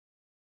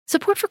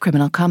Support for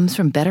Criminal comes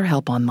from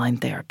BetterHelp Online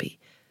Therapy.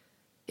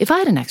 If I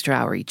had an extra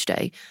hour each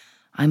day,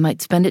 I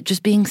might spend it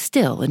just being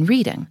still and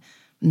reading,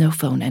 no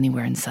phone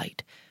anywhere in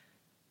sight.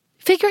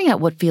 Figuring out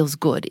what feels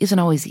good isn't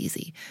always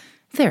easy.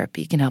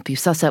 Therapy can help you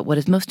suss out what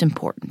is most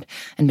important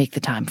and make the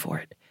time for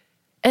it.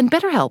 And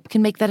BetterHelp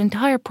can make that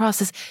entire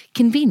process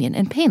convenient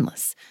and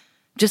painless.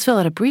 Just fill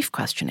out a brief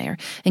questionnaire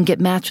and get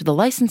matched with a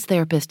licensed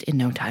therapist in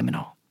no time at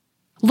all.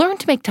 Learn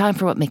to make time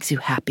for what makes you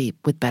happy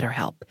with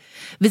BetterHelp.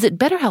 Visit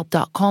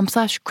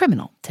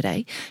BetterHelp.com/criminal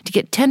today to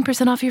get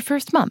 10% off your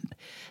first month.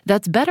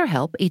 That's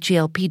BetterHelp,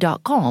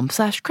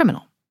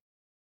 HELP.com/criminal.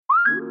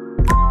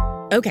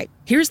 Okay,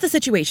 here's the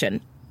situation.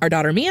 Our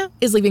daughter Mia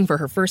is leaving for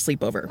her first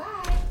sleepover.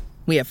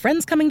 We have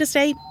friends coming to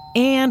stay,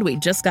 and we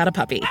just got a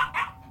puppy.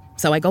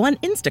 So I go on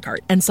Instacart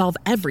and solve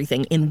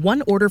everything in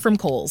one order from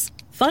Kohl's.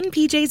 Fun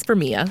PJs for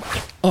Mia.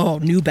 Oh,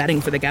 new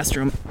bedding for the guest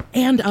room.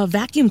 And a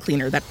vacuum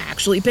cleaner that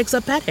actually picks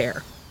up pet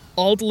hair.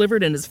 All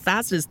delivered in as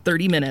fast as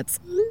 30 minutes.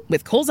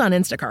 With Kohl's on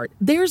Instacart,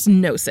 there's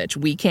no such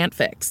we can't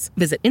fix.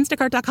 Visit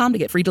instacart.com to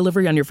get free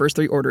delivery on your first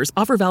 3 orders.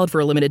 Offer valid for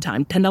a limited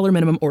time. $10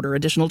 minimum order.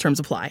 Additional terms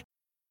apply.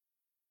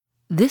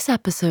 This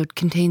episode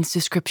contains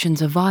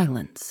descriptions of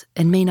violence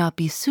and may not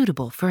be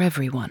suitable for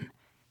everyone.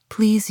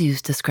 Please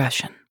use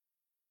discretion.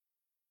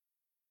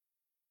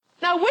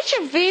 Now, which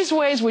of these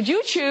ways would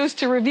you choose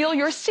to reveal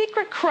your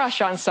secret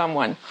crush on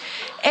someone?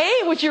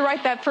 A, would you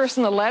write that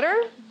person a letter?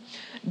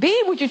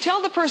 B, would you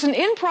tell the person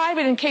in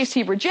private in case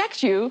he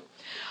rejects you?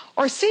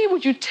 Or C,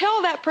 would you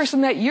tell that person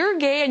that you're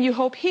gay and you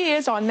hope he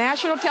is on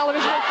national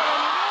television?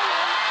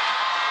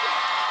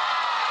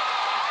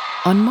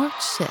 On March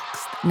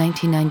 6th,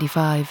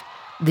 1995,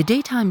 the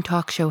daytime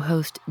talk show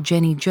host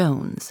Jenny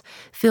Jones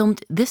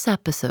filmed this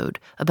episode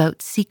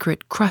about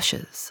secret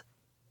crushes.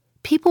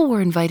 People were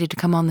invited to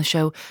come on the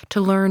show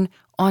to learn,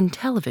 on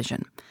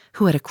television,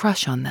 who had a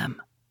crush on them.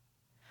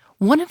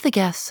 One of the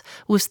guests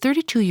was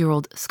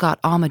 32-year-old Scott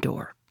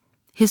Amador.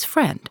 His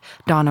friend,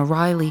 Donna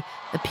Riley,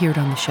 appeared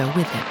on the show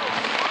with him.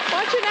 I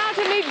want you now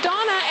to meet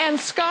Donna and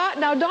Scott.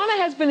 Now, Donna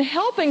has been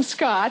helping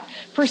Scott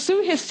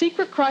pursue his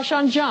secret crush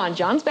on John.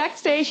 John's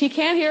backstage. He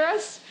can't hear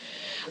us.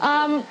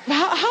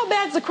 How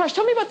bad's the crush?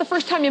 Tell me about the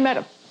first time you met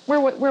him. Where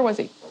was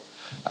he?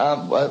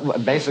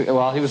 Basically,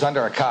 he was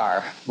under a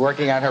car,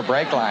 working on her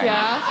brake line.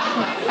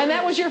 Yeah. And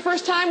that was your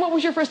first time? What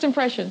was your first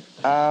impression?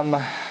 Well,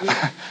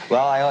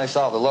 I only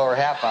saw the lower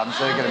half of him,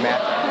 so you can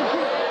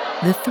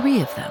imagine. The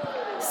 3 of them,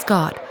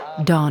 Scott,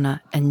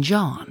 Donna, and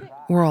John,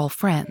 were all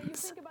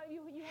friends.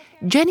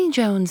 Jenny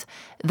Jones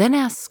then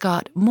asked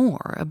Scott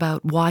more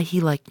about why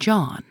he liked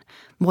John,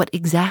 what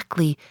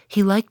exactly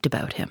he liked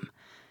about him.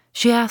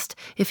 She asked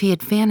if he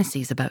had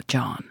fantasies about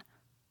John.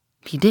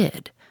 He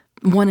did.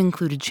 One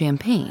included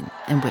champagne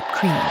and whipped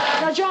cream.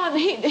 Now, John,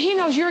 he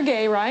knows you're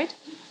gay, right?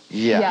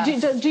 Yeah.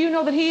 Do you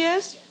know that he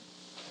is?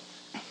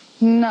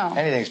 No.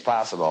 Anything's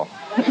possible.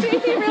 See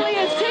if he really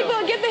is.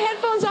 Get the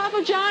headphones off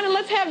of John and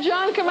let's have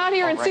John come out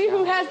here and see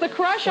who has the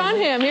crush on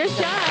him. Here's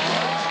John.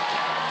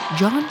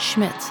 John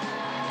Schmitz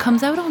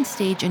comes out on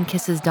stage and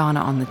kisses Donna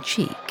on the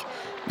cheek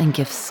and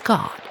gives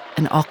Scott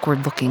an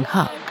awkward-looking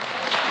hug.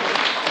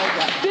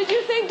 Did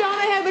you think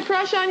Donna had the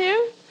crush on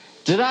you?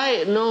 Did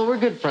I? No, we're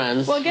good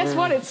friends. Well, guess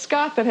what? It's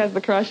Scott that has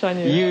the crush on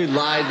you. You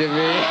lied to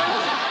me.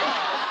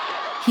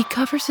 He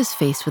covers his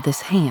face with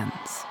his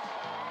hands.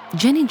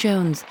 Jenny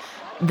Jones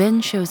then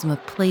shows him a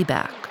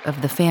playback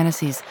of the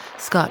fantasies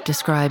Scott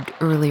described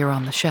earlier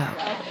on the show.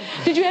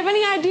 Did you have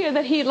any idea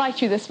that he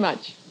liked you this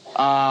much?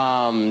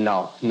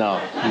 No, I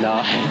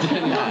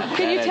did not.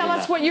 Can you tell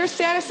us what your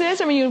status is?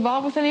 Are you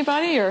involved with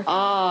anybody, or?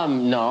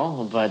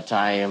 No, but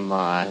I am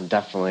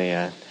definitely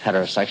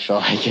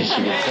heterosexual, I guess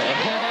you could say.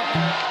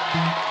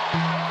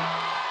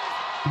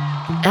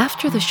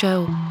 After the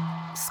show,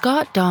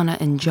 Scott, Donna,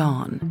 and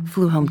John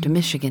flew home to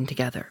Michigan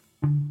together.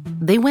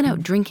 They went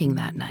out drinking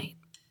that night.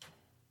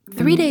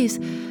 3 days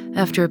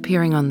after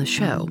appearing on the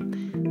show,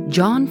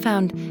 John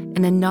found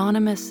an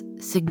anonymous,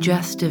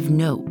 suggestive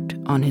note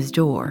on his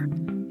door.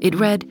 It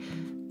read,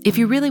 "If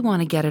you really want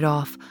to get it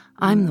off,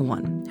 I'm the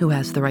one who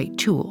has the right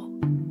tool."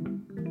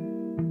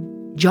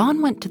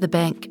 John went to the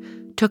bank,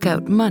 took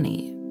out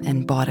money,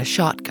 and bought a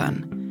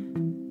shotgun.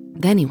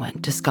 Then he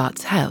went to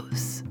Scott's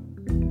house.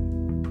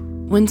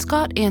 When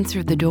Scott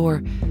answered the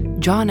door,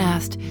 John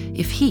asked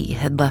if he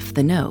had left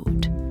the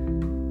note.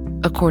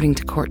 According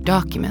to court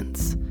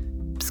documents,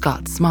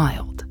 Scott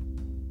smiled.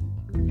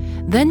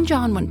 Then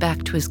John went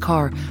back to his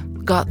car,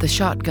 got the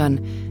shotgun,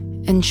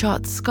 and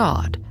shot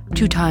Scott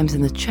 2 times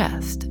in the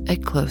chest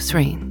at close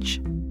range.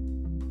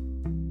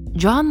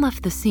 John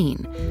left the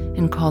scene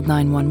and called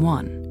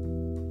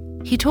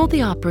 911. He told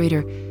the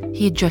operator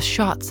he had just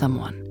shot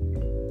someone.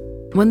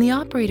 When the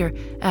operator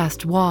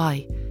asked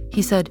why,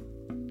 he said,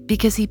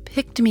 "Because he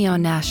picked me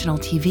on national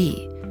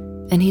TV,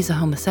 and he's a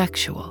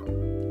homosexual."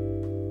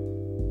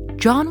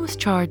 John was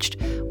charged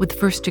with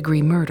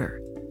first-degree murder.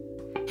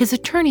 His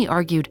attorney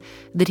argued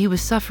that he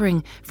was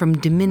suffering from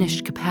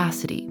diminished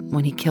capacity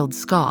when he killed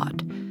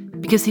Scott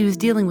because he was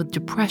dealing with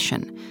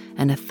depression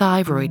and a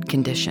thyroid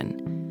condition,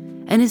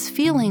 and his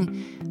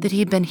feeling that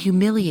he'd been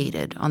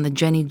humiliated on the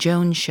Jenny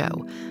Jones show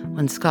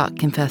when Scott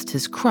confessed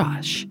his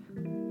crush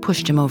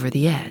pushed him over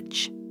the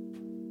edge.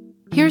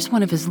 Here's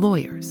one of his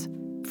lawyers,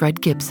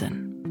 Fred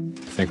Gibson.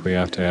 I think we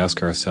have to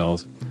ask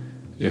ourselves,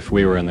 if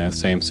we were in that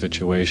same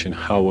situation,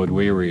 how would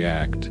we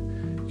react?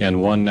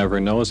 And one never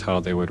knows how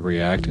they would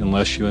react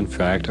unless you, in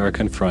fact, are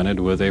confronted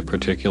with a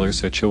particular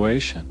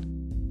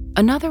situation.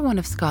 Another one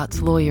of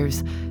Scott's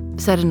lawyers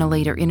said in a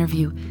later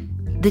interview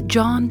that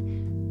John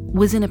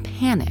was in a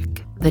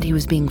panic that he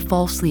was being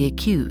falsely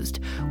accused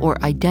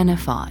or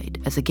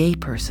identified as a gay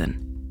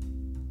person.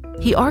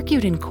 He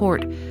argued in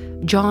court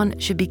John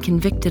should be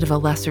convicted of a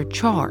lesser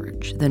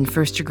charge than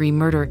first-degree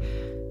murder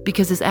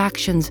because his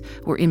actions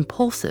were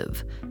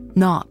impulsive,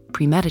 not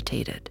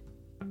premeditated.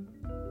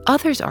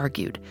 Others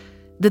argued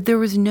that there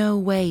was no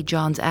way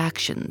John's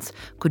actions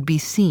could be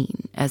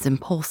seen as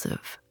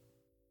impulsive.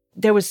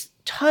 There was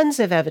tons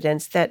of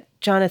evidence that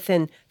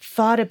Jonathan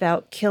thought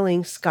about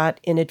killing Scott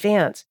in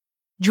advance.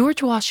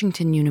 George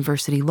Washington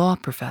University law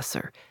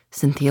professor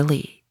Cynthia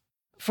Lee.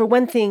 For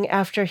one thing,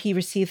 after he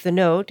received the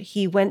note,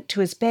 he went to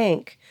his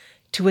bank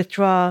to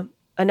withdraw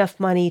enough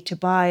money to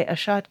buy a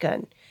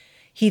shotgun.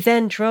 He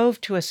then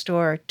drove to a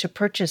store to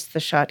purchase the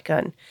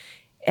shotgun,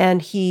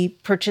 and he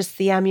purchased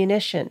the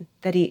ammunition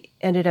that he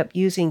ended up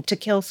using to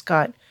kill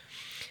Scott.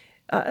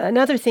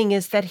 Another thing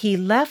is that he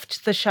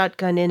left the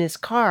shotgun in his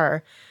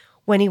car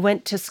when he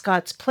went to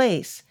Scott's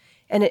place.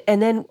 And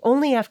then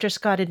only after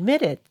Scott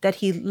admitted that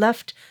he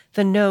left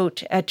the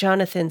note at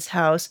Jonathan's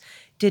house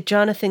did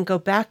Jonathan go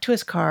back to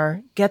his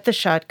car, get the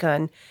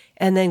shotgun,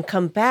 and then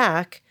come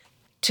back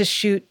to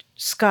shoot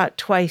Scott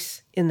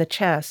twice in the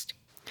chest.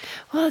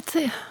 Well,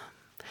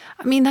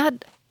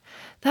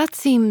 that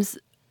seems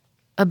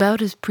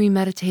about as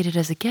premeditated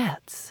as it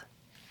gets.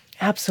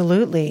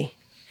 Absolutely.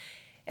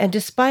 And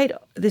despite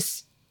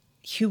this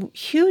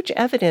huge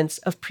evidence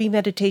of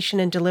premeditation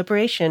and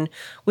deliberation,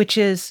 which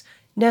is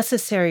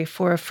necessary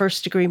for a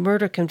first-degree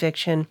murder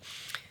conviction,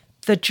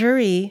 the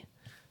jury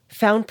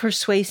found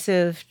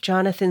persuasive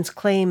Jonathan's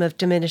claim of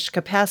diminished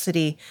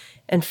capacity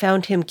and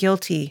found him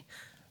guilty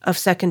of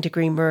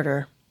second-degree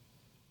murder.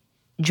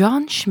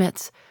 John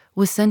Schmitz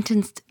was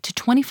sentenced to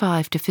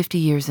 25 to 50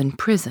 years in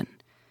prison.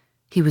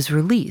 He was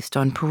released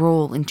on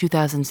parole in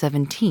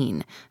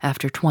 2017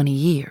 after 20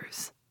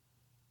 years.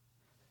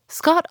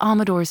 Scott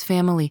Amador's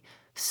family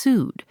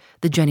sued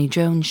the Jenny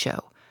Jones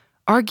show,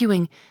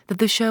 arguing that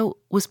the show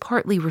was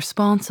partly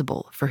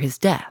responsible for his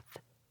death.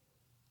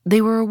 They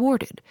were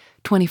awarded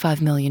 $25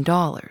 million,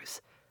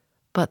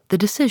 but the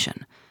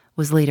decision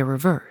was later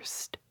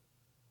reversed.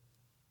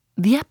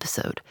 The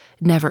episode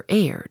never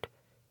aired,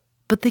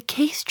 but the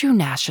case drew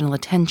national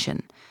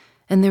attention,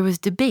 and there was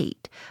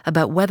debate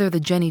about whether the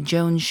Jenny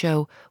Jones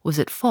show was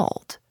at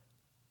fault.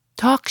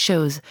 Talk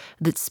shows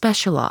that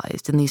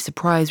specialized in these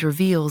surprise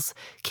reveals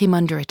came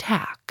under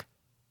attack.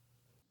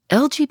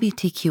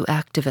 LGBTQ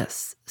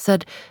activists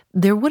said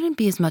there wouldn't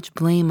be as much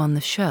blame on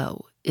the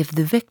show if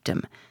the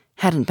victim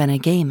hadn't been a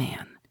gay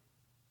man.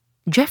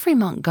 Jeffrey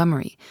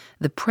Montgomery,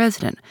 the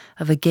president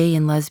of a gay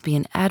and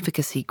lesbian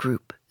advocacy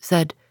group,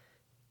 said,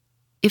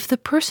 "If the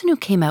person who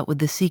came out with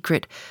the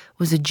secret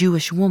was a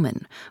Jewish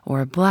woman or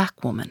a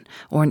black woman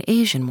or an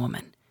Asian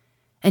woman,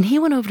 and he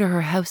went over to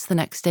her house the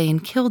next day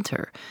and killed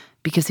her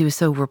because he was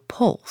so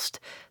repulsed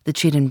that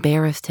she'd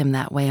embarrassed him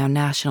that way on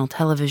national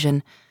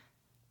television,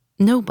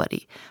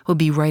 nobody would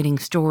be writing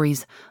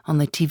stories on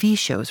the TV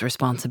show's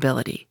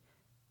responsibility.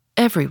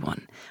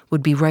 Everyone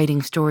would be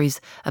writing stories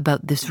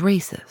about this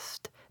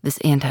racist, this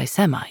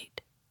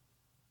anti-Semite."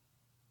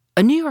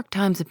 A New York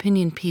Times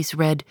opinion piece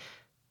read,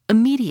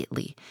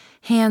 "Immediately,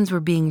 hands were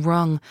being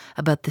wrung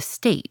about the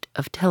state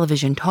of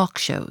television talk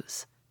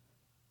shows.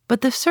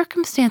 But the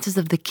circumstances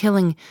of the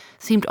killing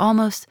seemed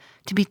almost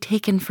to be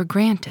taken for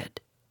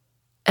granted,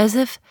 as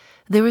if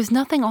there was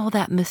nothing all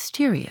that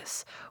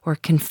mysterious or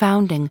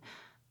confounding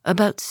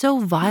about so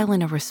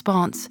violent a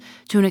response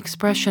to an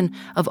expression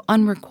of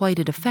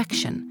unrequited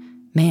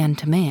affection, man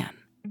to man."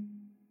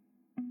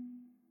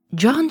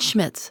 John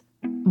Schmitz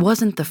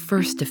wasn't the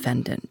first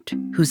defendant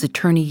whose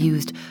attorney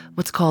used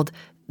what's called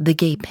the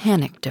gay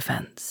panic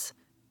defense.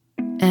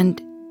 And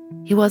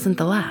he wasn't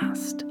the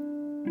last.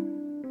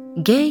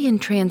 Gay and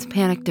trans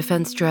panic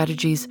defense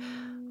strategies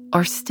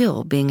are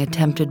still being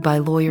attempted by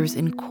lawyers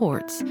in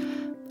courts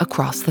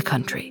across the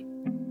country.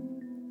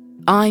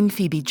 I'm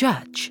Phoebe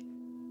Judge.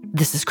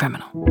 This is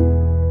Criminal.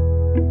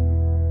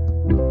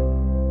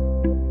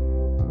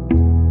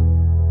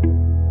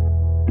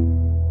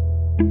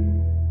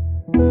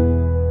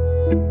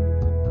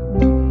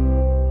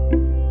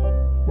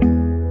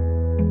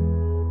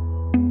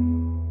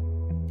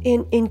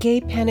 In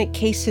gay panic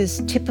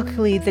cases,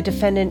 typically the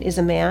defendant is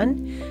a man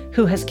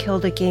who has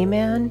killed a gay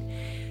man.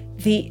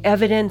 The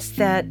evidence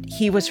that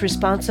he was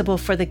responsible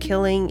for the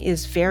killing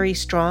is very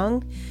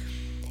strong,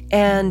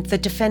 and the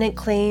defendant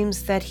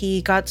claims that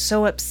he got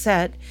so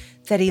upset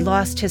that he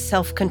lost his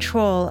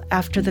self-control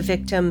after the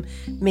victim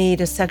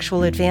made a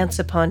sexual advance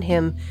upon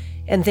him,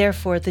 and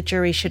therefore the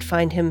jury should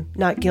find him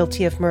not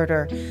guilty of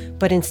murder,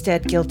 but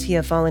instead guilty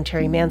of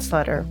voluntary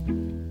manslaughter.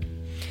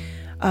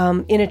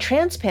 In a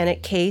trans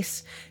panic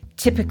case,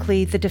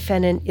 typically the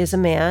defendant is a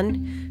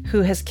man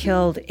who has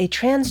killed a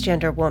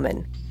transgender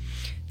woman.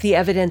 The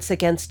evidence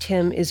against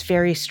him is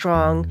very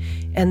strong,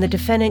 and the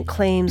defendant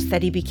claims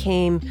that he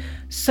became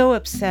so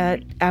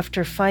upset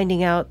after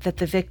finding out that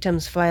the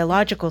victim's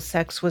biological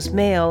sex was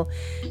male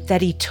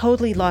that he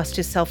totally lost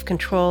his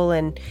self-control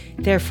and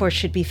therefore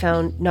should be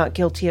found not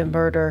guilty of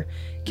murder,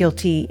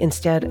 guilty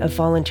instead of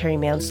voluntary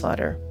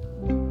manslaughter.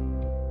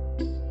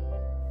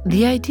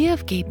 The idea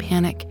of gay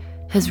panic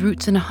has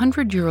roots in a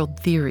 100-year-old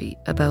theory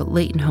about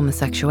latent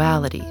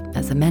homosexuality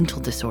as a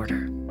mental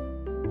disorder.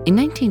 In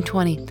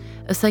 1920,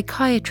 a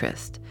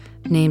psychiatrist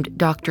named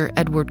Dr.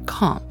 Edward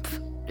Kampf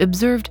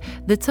observed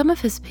that some of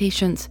his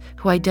patients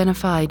who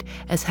identified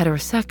as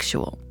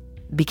heterosexual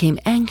became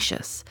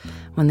anxious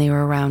when they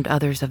were around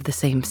others of the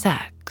same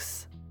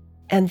sex.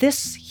 And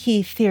this,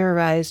 he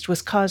theorized,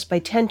 was caused by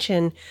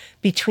tension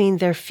between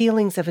their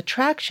feelings of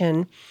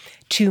attraction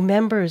to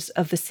members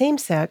of the same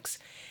sex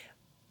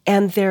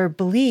and their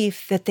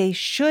belief that they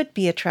should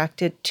be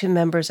attracted to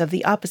members of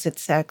the opposite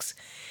sex.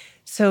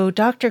 So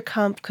Dr.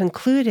 Kampf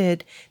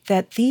concluded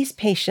that these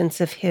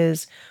patients of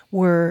his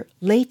were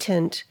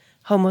latent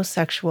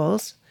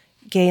homosexuals,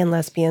 gay and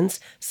lesbians,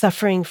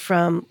 suffering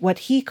from what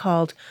he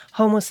called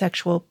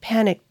homosexual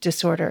panic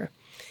disorder.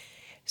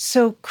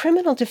 So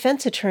criminal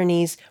defense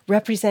attorneys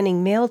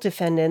representing male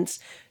defendants,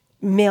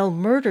 male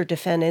murder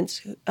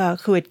defendants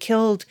who had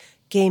killed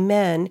gay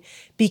men,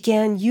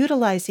 began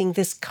utilizing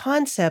this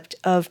concept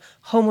of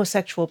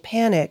homosexual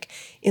panic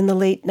in the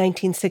late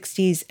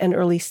 1960s and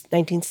early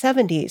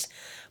 1970s.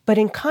 But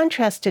in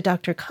contrast to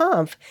Dr.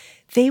 Kampf,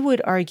 they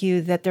would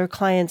argue that their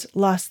clients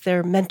lost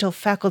their mental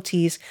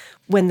faculties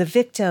when the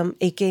victim,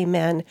 a gay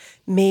man,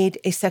 made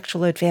a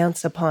sexual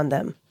advance upon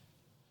them.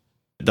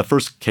 The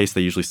first case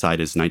they usually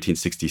cite is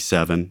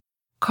 1967.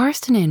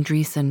 Karsten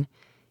Andreessen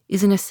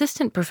is an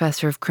assistant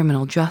professor of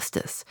criminal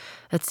justice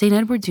at St.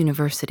 Edward's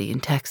University in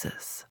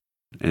Texas.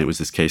 And it was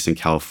this case in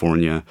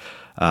California,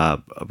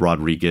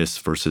 Rodriguez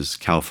versus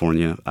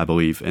California, I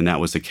believe. And that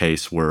was a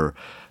case where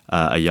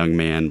a young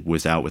man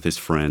was out with his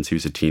friends. He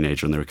was a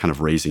teenager, and they were kind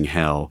of raising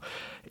hell.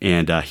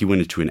 And he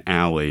went into an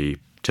alley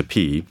to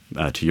pee,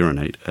 to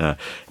urinate.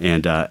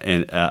 And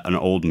an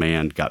old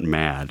man got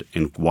mad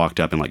and walked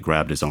up and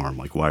grabbed his arm,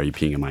 why are you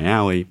peeing in my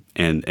alley?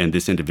 And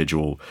this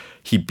individual,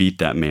 he beat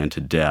that man to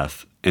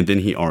death. And then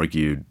he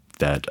argued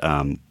that,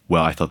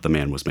 I thought the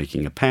man was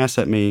making a pass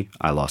at me.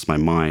 I lost my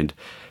mind.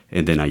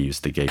 And then I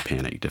used the gay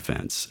panic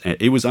defense.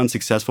 It was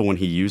unsuccessful when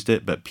he used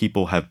it, but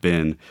people have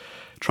been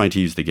trying to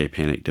use the gay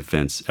panic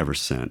defense ever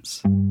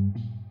since.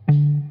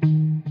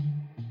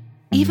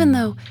 Even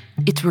though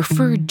it's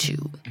referred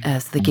to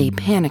as the gay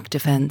panic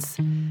defense,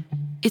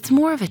 it's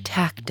more of a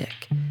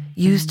tactic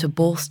used to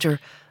bolster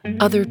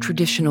other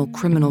traditional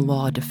criminal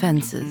law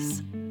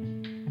defenses.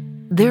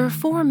 There are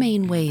 4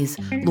 main ways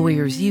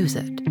lawyers use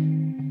it.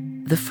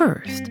 The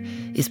first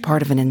is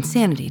part of an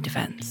insanity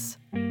defense.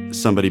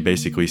 Somebody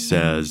basically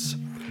says,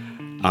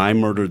 I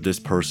murdered this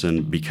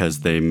person because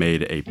they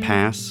made a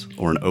pass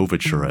or an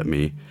overture at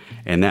me,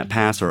 and that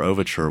pass or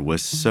overture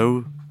was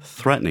so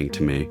threatening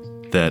to me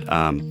that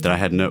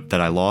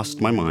I lost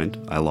my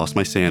mind, I lost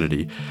my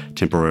sanity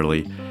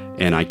temporarily,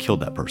 and I killed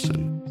that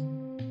person.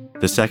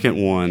 The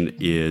second one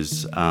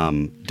is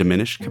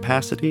diminished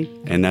capacity,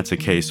 and that's a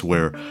case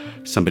where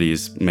somebody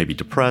is maybe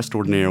depressed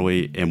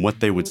ordinarily, and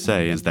what they would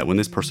say is that when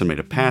this person made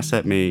a pass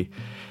at me,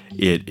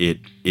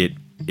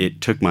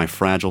 it took my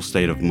fragile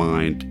state of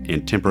mind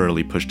and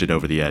temporarily pushed it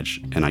over the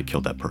edge, and I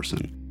killed that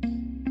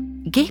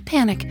person. Gay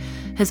panic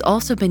has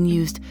also been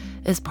used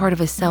as part of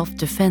a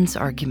self-defense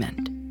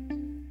argument.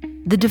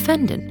 The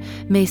defendant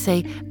may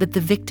say that the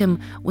victim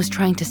was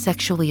trying to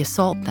sexually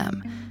assault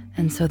them,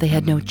 and so they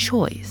had no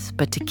choice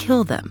but to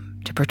kill them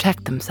to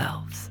protect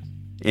themselves.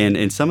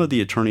 And some of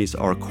the attorneys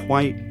are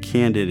quite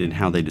candid in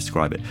how they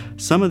describe it.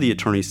 Some of the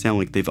attorneys sound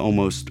like they've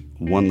almost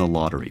won the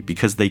lottery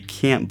because they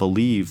can't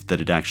believe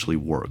that it actually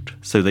worked.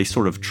 So they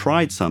sort of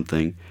tried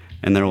something,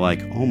 and they're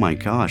like, oh my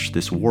gosh,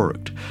 this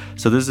worked.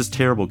 So there's this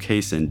terrible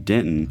case in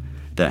Denton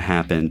that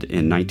happened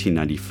in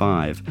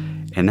 1995,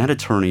 and that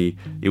attorney,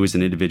 it was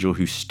an individual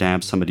who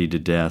stabbed somebody to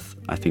death,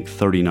 I think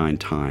 39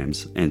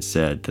 times, and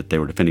said that they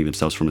were defending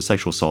themselves from a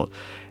sexual assault.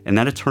 And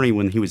that attorney,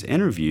 when he was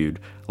interviewed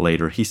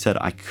later, he said,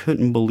 I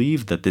couldn't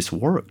believe that this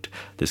worked.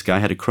 This guy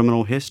had a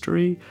criminal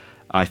history.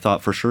 I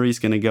thought for sure he's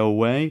going to go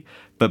away.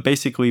 But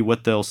basically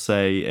what they'll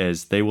say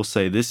is they will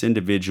say this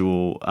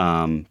individual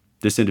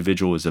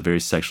is a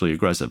very sexually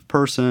aggressive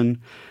person.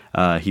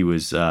 He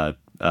was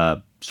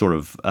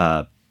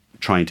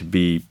trying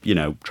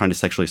to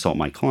sexually assault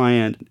my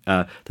client.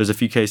 There's a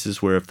few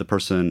cases where if the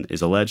person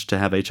is alleged to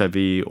have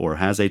HIV or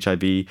has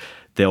HIV,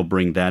 they'll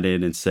bring that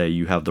in and say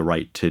you have the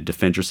right to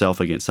defend yourself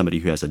against somebody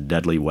who has a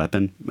deadly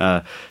weapon.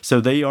 So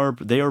they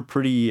are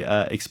pretty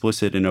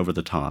explicit and over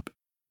the top.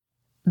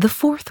 The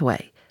fourth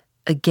way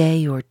a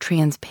gay or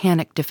trans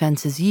panic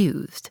defense is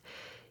used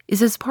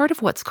is as part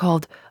of what's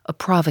called a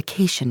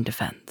provocation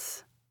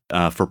defense.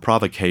 For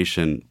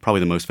provocation, probably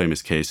the most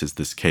famous case is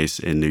this case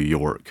in New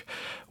York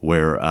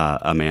where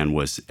a man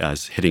was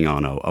hitting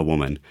on a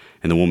woman,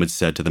 and the woman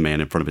said to the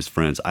man in front of his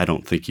friends, "I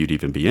don't think you'd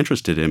even be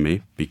interested in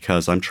me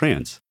because I'm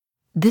trans."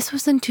 This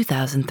was in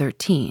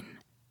 2013.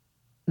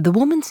 The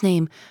woman's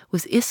name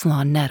was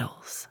Islan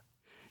Nettles.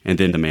 And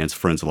then the man's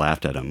friends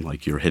laughed at him,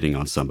 like, "You're hitting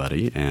on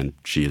somebody, and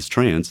she is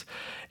trans."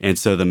 And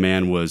so the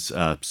man was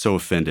so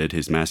offended,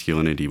 his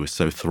masculinity was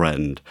so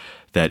threatened,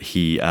 that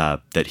he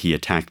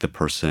attacked the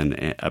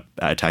person,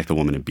 attacked the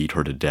woman and beat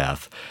her to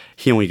death.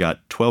 He only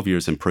got 12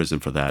 years in prison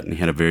for that, and he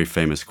had a very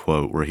famous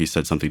quote where he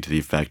said something to the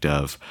effect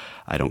of,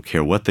 "I don't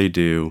care what they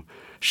do.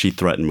 She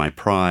threatened my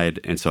pride,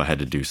 and so I had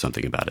to do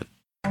something about it."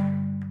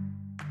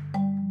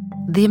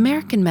 The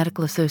American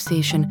Medical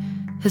Association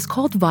has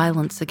called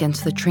violence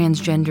against the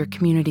transgender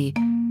community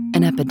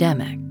an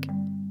epidemic.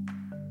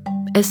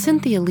 As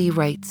Cynthia Lee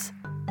writes,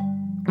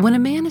 when a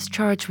man is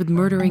charged with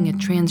murdering a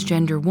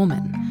transgender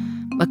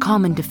woman, a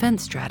common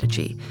defense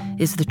strategy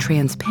is the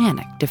trans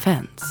panic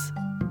defense.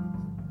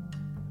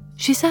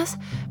 She says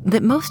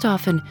that most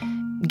often,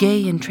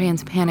 gay and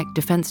trans panic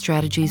defense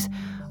strategies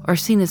are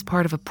seen as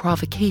part of a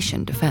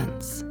provocation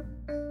defense.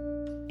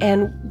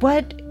 And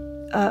what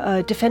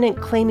a defendant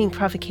claiming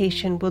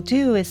provocation will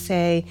do is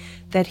say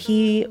that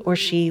he or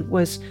she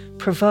was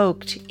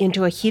provoked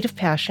into a heat of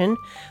passion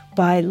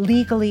by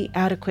legally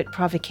adequate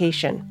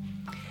provocation.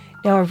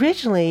 Now,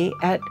 originally,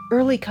 at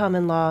early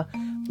common law,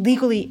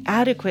 legally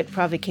adequate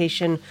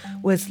provocation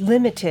was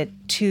limited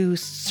to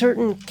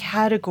certain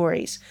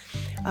categories.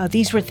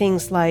 These were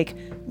things like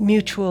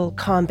mutual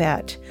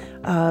combat,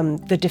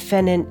 the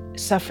defendant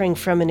suffering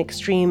from an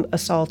extreme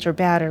assault or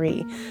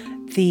battery,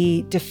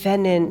 the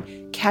defendant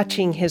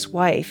catching his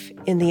wife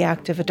in the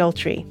act of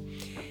adultery.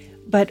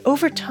 But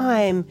over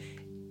time,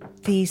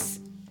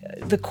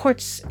 the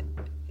courts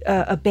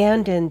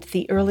abandoned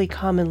the early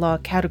common law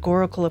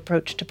categorical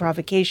approach to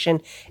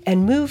provocation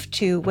and moved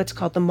to what's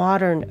called the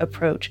modern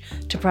approach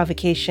to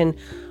provocation,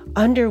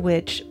 under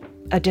which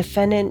a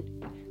defendant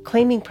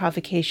claiming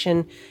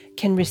provocation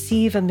can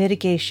receive a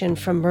mitigation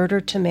from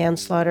murder to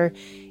manslaughter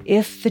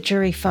if the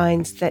jury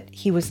finds that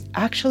he was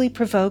actually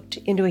provoked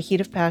into a heat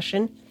of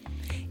passion,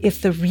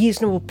 if the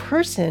reasonable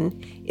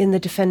person in the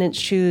defendant's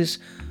shoes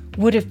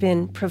would have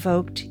been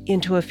provoked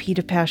into a heat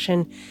of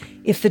passion,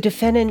 if the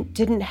defendant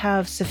didn't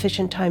have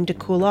sufficient time to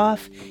cool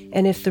off,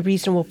 and if the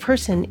reasonable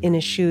person in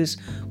his shoes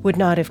would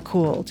not have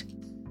cooled.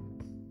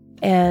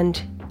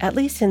 And at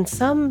least in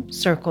some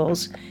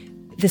circles,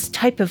 this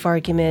type of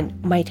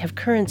argument might have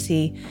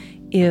currency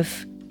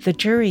if the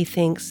jury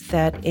thinks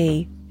that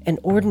an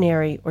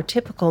ordinary or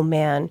typical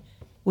man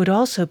would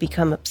also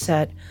become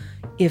upset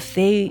if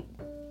they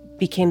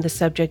became the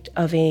subject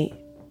of a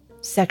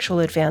sexual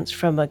advance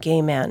from a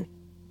gay man.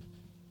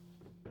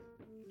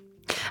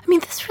 I mean,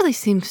 this really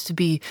seems to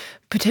be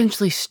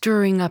potentially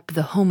stirring up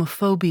the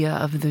homophobia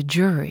of the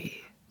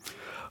jury.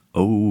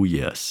 Oh,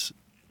 yes.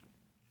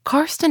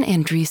 Karsten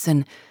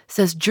Andreessen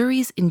says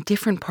juries in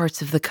different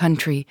parts of the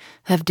country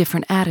have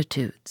different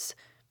attitudes.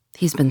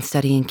 He's been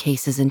studying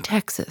cases in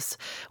Texas,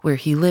 where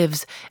he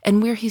lives,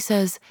 and where he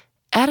says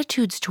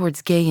attitudes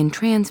towards gay and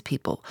trans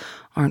people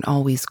aren't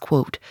always,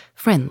 quote,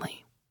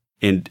 friendly.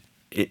 And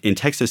in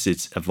Texas,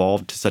 it's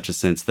evolved to such a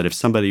sense that if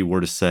somebody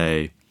were to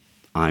say,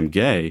 "I'm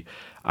gay,"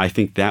 I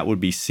think that would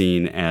be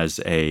seen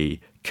as a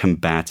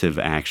combative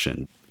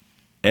action.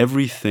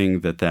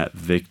 Everything that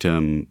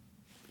victim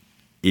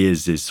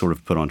is sort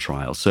of put on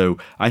trial. So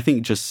I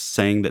think just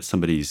saying that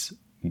somebody's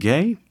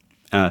gay,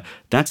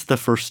 that's the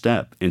first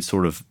step in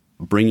sort of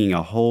bringing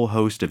a whole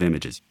host of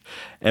images.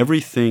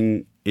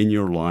 Everything in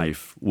your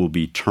life will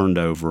be turned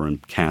over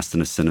and cast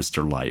in a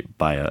sinister light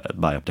by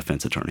a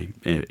defense attorney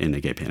in a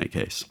gay panic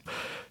case.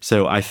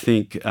 So I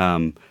think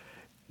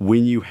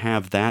when you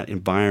have that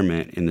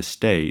environment in the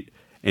state,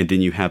 and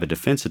then you have a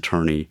defense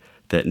attorney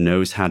that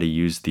knows how to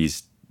use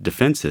these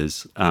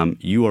defenses,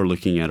 you are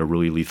looking at a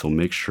really lethal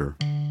mixture.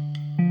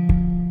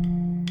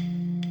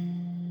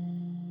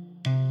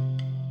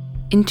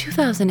 In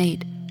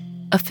 2008,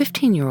 a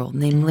 15-year-old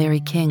named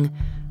Larry King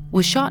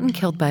was shot and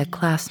killed by a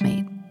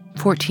classmate,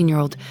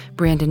 14-year-old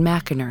Brandon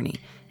McInerney,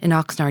 in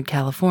Oxnard,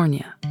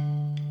 California.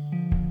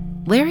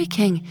 Larry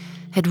King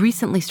had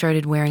recently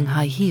started wearing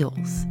high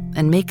heels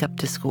and makeup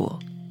to school,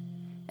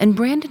 and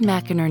Brandon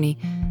McInerney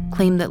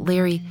claimed that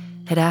Larry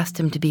had asked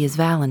him to be his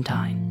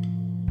Valentine.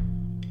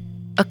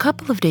 A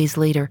couple of days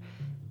later,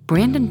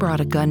 Brandon brought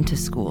a gun to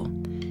school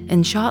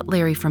and shot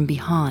Larry from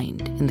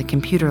behind in the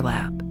computer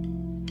lab.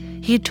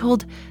 He had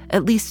told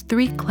at least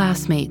 3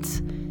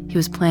 classmates he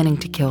was planning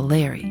to kill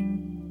Larry.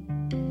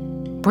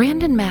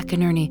 Brandon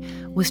McInerney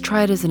was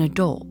tried as an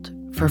adult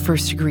for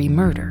first-degree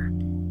murder.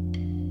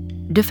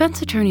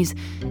 Defense attorneys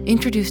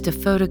introduced a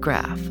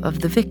photograph of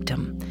the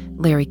victim,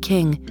 Larry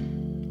King,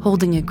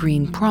 holding a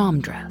green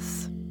prom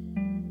dress.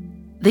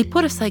 They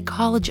put a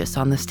psychologist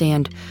on the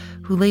stand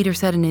who later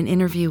said in an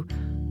interview,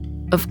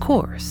 "Of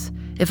course,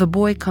 if a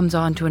boy comes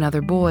on to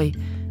another boy,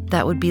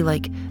 that would be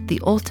like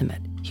the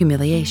ultimate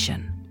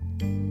humiliation."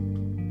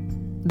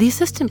 The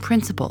assistant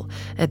principal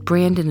at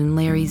Brandon and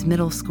Larry's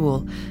middle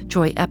school,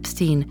 Joy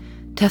Epstein,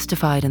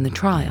 testified in the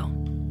trial.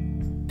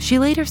 She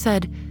later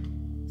said,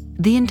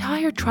 "The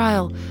entire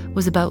trial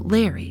was about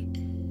Larry.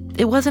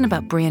 It wasn't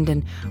about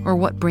Brandon or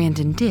what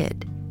Brandon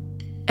did.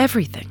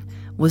 Everything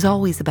was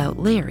always about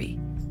Larry,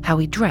 how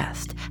he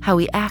dressed, how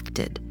he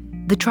acted.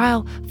 The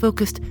trial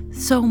focused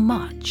so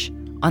much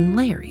on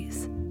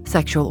Larry's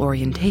sexual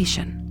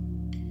orientation."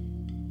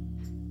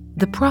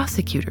 The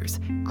prosecutors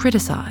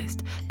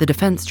criticized the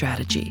defense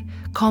strategy,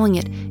 calling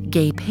it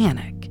gay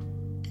panic.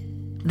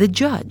 The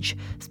judge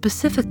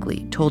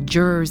specifically told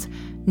jurors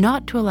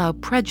not to allow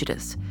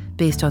prejudice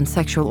based on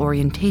sexual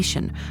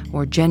orientation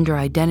or gender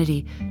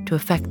identity to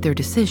affect their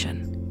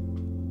decision.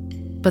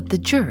 But the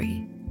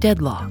jury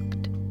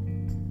deadlocked.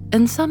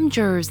 And some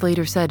jurors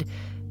later said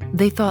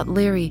they thought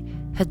Larry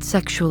had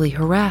sexually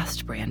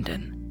harassed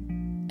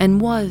Brandon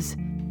and was,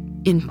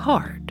 in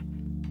part,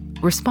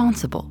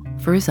 responsible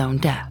for his own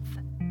death.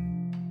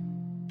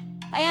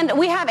 And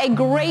we have a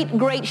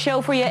great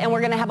show for you, and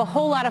we're going to have a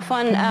whole lot of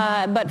fun.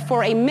 But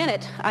for a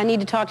minute, I need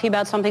to talk to you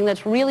about something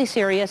that's really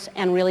serious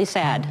and really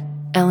sad.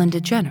 Ellen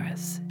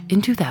DeGeneres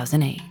in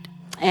 2008.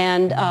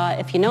 And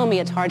if you know me,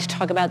 it's hard to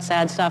talk about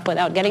sad stuff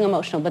without getting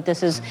emotional, but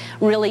this is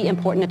really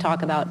important to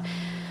talk about.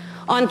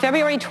 On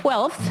February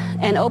 12th,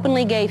 an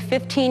openly gay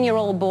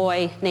 15-year-old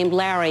boy named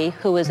Larry,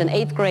 who was an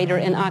 8th grader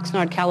in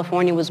Oxnard,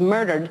 California, was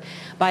murdered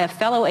by a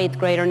fellow 8th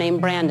grader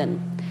named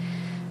Brandon.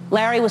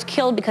 Larry was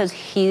killed because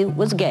he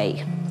was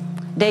gay.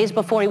 Days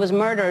before he was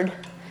murdered,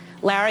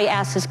 Larry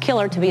asked his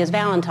killer to be his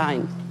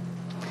Valentine.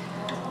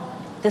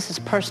 This is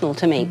personal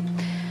to me.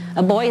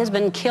 A boy has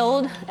been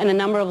killed and a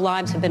number of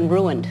lives have been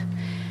ruined.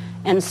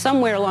 And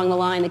somewhere along the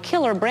line, the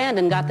killer,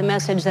 Brandon, got the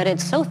message that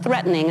it's so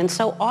threatening and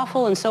so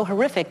awful and so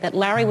horrific that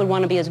Larry would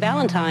want to be his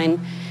Valentine,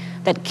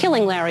 that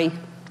killing Larry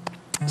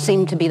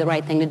seemed to be the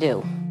right thing to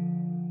do.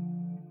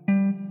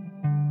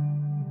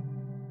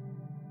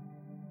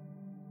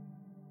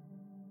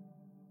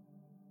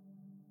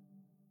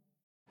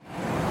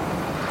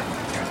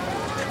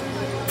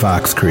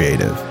 Vox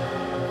Creative.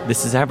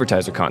 This is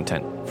advertiser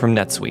content from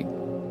NetSuite.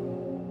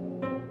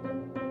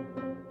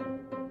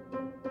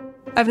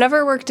 I've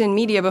never worked in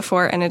media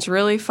before, and it's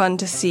really fun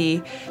to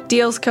see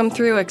deals come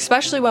through,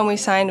 especially when we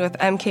signed with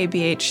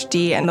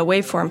MKBHD and the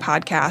Waveform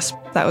podcast.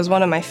 That was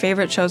one of my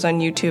favorite shows on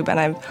YouTube, and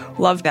I've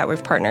loved that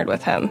we've partnered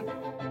with him.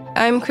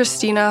 I'm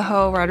Christina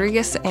Ho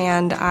Rodriguez,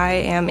 and I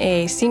am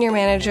a senior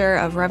manager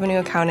of revenue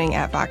accounting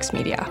at Vox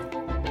Media.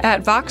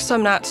 At Vox,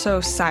 I'm not so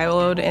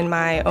siloed in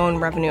my own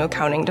revenue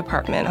accounting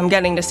department. I'm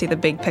getting to see the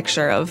big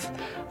picture of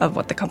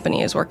what the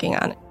company is working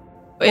on.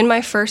 In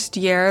my first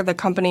year, the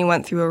company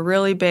went through a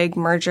really big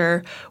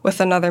merger with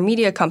another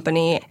media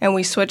company, and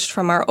we switched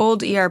from our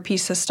old ERP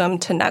system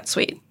to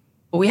NetSuite.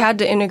 We had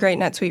to integrate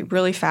NetSuite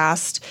really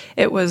fast.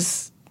 It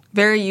was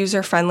very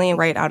user-friendly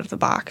right out of the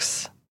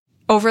box.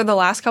 Over the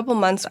last couple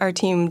months, our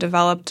team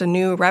developed a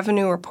new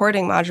revenue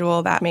reporting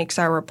module that makes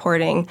our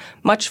reporting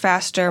much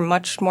faster,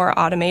 much more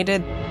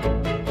automated.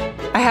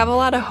 I have a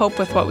lot of hope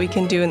with what we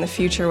can do in the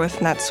future with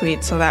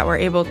NetSuite so that we're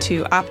able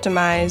to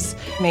optimize,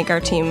 make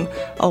our team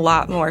a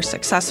lot more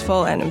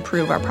successful, and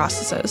improve our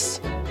processes.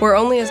 We're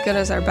only as good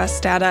as our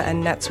best data,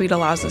 and NetSuite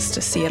allows us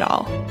to see it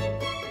all.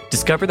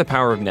 Discover the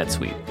power of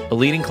NetSuite, a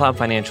leading cloud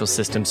financial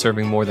system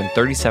serving more than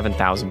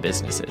 37,000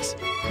 businesses.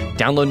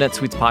 Download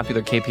NetSuite's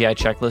popular KPI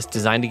checklist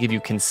designed to give you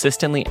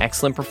consistently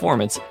excellent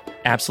performance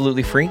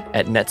absolutely free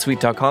at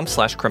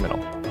netsuite.com/criminal.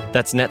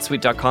 That's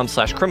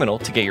netsuite.com/criminal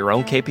to get your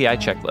own KPI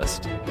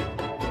checklist.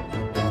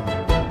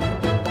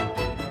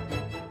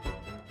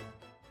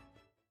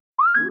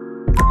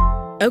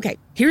 Okay,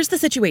 here's the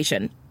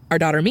situation. Our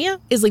daughter Mia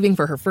is leaving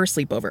for her first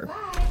sleepover.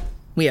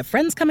 We have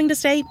friends coming to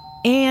stay,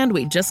 and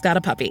we just got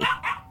a puppy.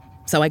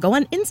 So I go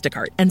on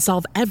Instacart and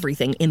solve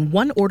everything in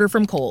one order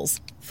from Kohl's.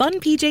 Fun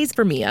PJs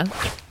for Mia.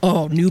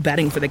 Oh, new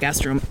bedding for the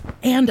guest room.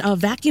 And a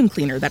vacuum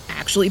cleaner that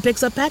actually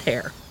picks up pet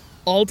hair.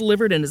 All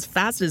delivered in as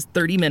fast as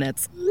 30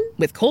 minutes.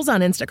 With Kohl's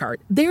on Instacart,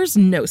 there's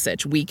no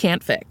such we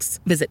can't fix.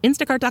 Visit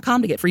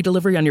instacart.com to get free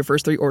delivery on your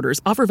first 3 orders.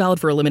 Offer valid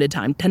for a limited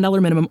time. $10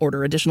 minimum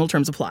order. Additional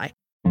terms apply.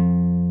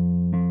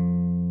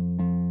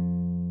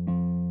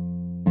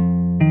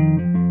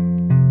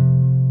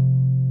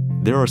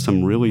 There are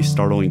some really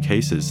startling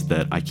cases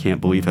that I can't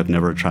believe have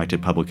never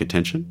attracted public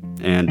attention,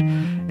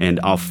 and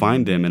I'll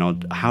find them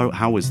and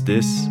how was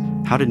this?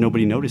 How did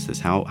nobody notice this?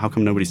 How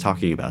come nobody's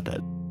talking about that?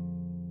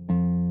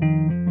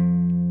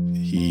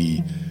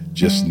 He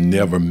just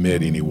never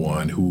met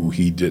anyone who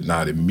he did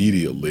not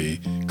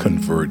immediately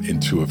convert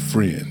into a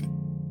friend.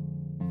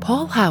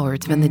 Paul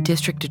Howard's been the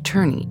district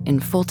attorney in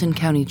Fulton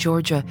County,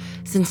 Georgia,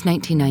 since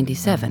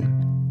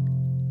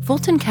 1997.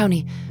 Fulton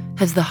County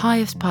has the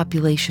highest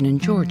population in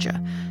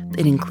Georgia.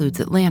 It includes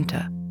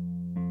Atlanta.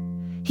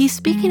 He's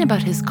speaking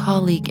about his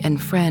colleague and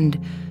friend,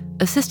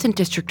 Assistant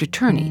District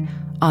Attorney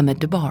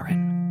Ahmed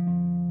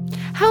Dabaran.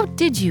 How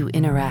did you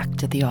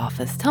interact at the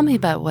office? Tell me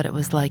about what it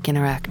was like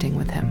interacting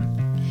with him.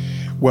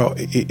 Well,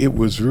 it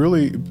was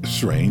really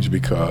strange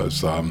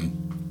because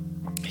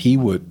he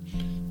would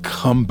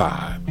come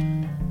by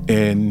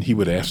And he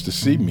would ask to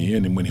see me,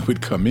 and then when he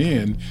would come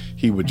in,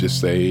 he would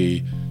just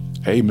say,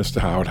 "Hey,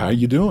 Mr. Howard, how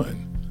you doing?"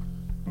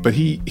 But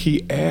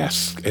he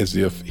asked as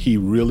if he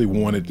really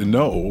wanted to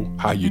know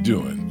how you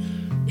doing.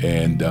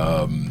 And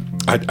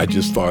I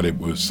just thought it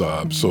was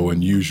so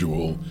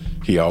unusual.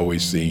 He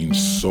always seemed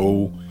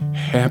so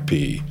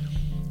happy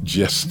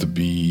just to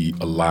be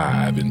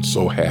alive and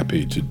so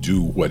happy to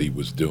do what he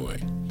was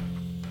doing.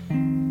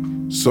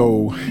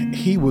 So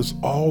he was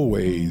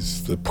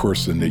always the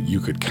person that you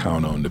could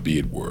count on to be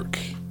at work.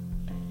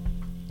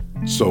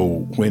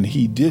 So when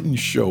he didn't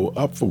show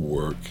up for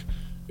work,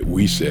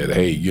 we said,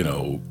 "Hey,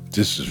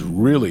 this is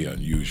really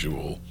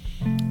unusual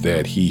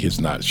that he has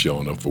not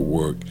shown up for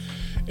work."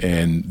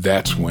 And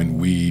that's when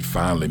we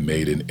finally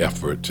made an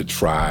effort to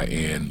try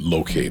and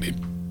locate him.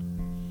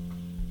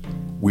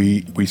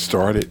 We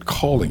started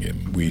calling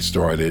him. We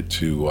started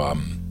to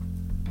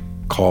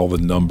call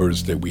the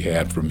numbers that we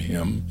had from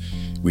him.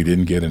 We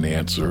didn't get an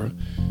answer.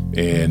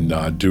 And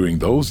during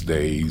those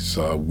days,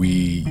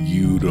 we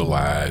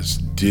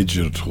utilized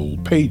digital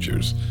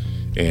pagers.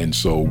 And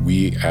so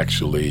we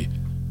actually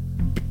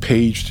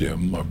paged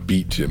him or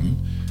beat him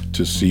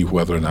to see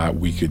whether or not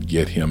we could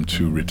get him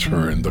to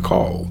return the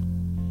call.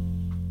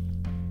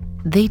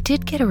 They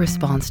did get a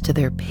response to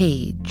their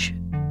page,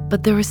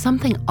 but there was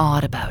something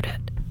odd about it.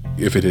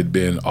 If it had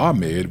been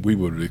Ahmed, we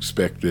would have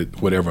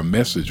expected whatever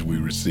message we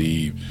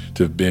received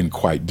to have been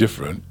quite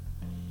different.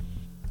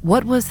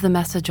 What was the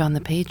message on the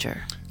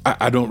pager?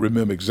 I don't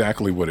remember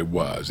exactly what it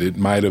was. It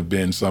might have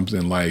been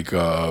something like,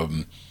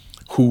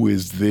 "Who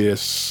is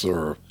this?"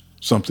 or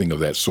something of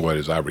that sort,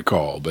 as I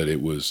recall. But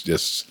it was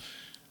just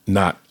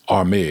not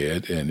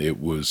Ahmed, and it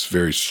was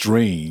very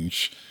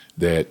strange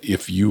that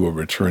if you were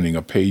returning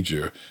a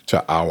pager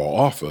to our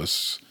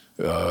office,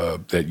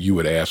 that you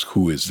would ask,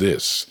 "Who is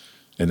this?"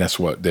 And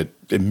that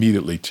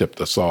immediately tipped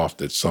us off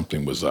that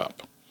something was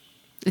up.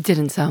 It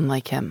didn't sound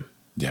like him.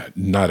 Yeah,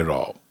 not at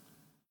all.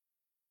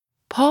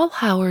 Paul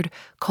Howard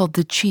called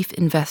the chief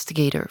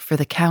investigator for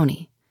the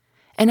county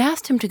and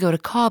asked him to go to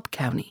Cobb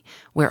County,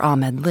 where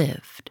Ahmed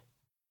lived.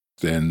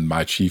 Then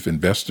my chief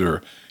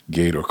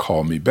investigator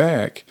called me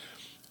back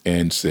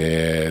and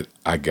said,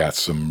 "I got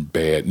some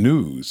bad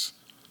news."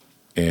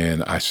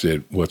 And I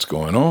said, "What's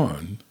going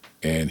on?"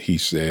 And he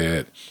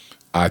said,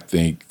 "I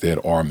think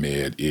that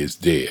Ahmed is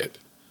dead."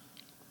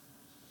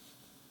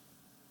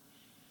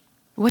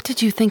 What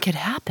did you think had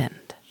happened?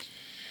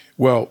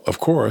 Well, of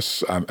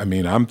course,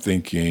 I'm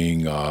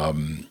thinking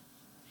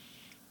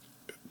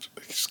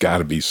it's got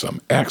to be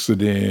some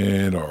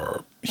accident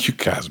or you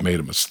guys made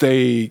a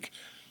mistake,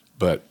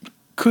 but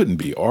couldn't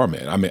be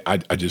Ahmed.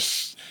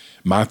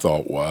 My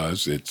thought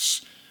was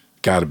it's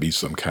got to be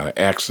some kind of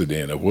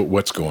accident of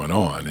what's going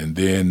on. And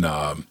then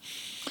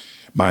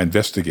my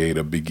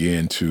investigator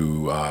began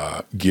to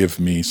give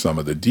me some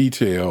of the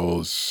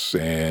details,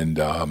 and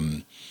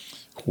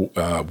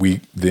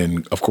we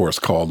then, of course,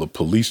 called the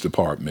police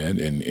department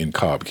in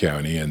Cobb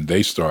County, and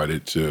they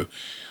started to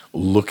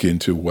look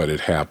into what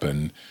had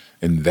happened.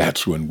 And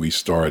that's when we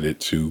started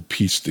to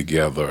piece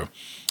together,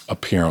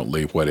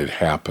 apparently, what had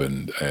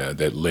happened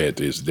that led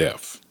to his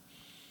death.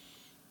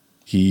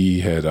 He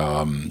had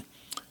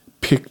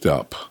picked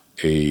up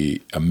a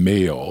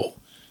male,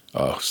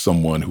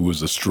 someone who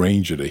was a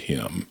stranger to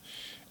him,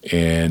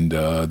 and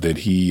that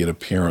he had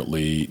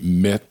apparently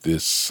met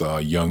this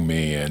young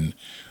man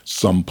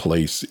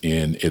someplace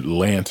in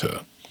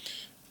Atlanta.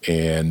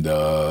 And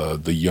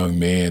the young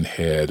man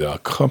had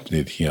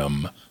accompanied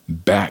him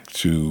back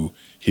to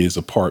his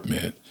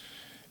apartment.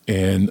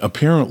 And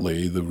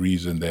apparently the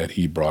reason that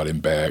he brought him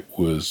back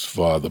was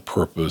for the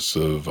purpose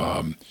of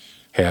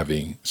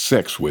having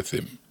sex with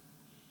him.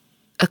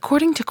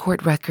 According to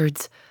court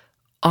records,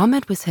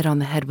 Ahmed was hit on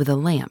the head with a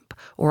lamp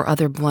or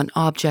other blunt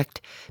object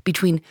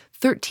between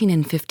 13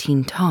 and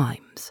 15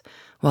 times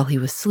while he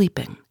was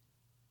sleeping.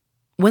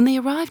 When they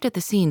arrived at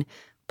the scene,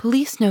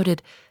 police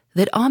noted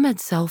that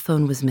Ahmed's cell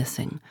phone was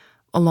missing,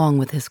 along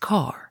with his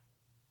car.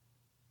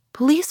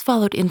 Police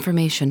followed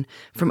information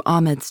from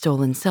Ahmed's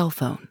stolen cell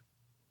phone.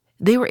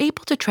 They were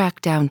able to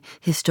track down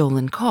his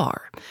stolen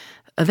car.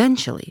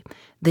 Eventually,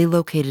 they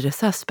located a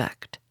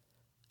suspect,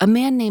 a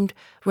man named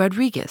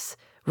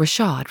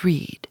Rashad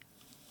Reed.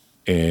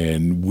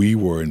 And we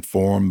were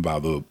informed by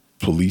the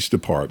police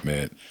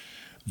department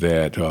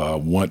that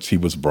once he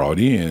was brought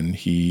in,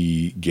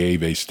 he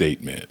gave a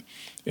statement.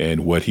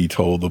 And what he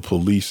told the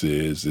police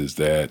is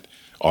that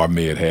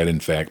Ahmed had in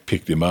fact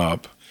picked him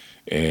up,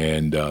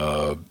 and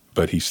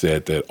but he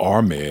said that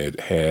Ahmed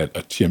had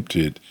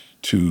attempted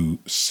to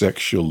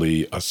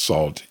sexually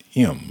assault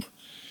him.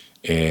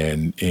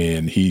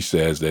 And he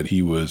says that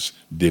he was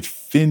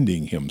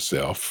defending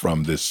himself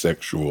from this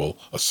sexual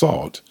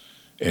assault,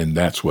 and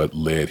that's what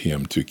led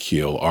him to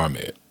kill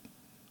Ahmed.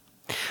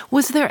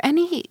 Was there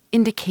any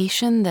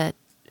indication that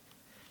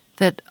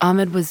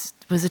Ahmed was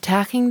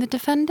attacking the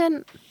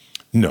defendant?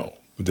 No,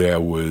 there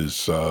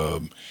was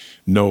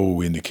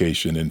no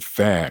indication. In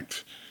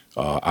fact,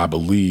 I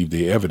believe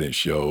the evidence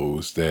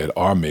shows that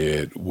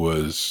Ahmed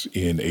was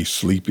in a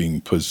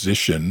sleeping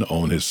position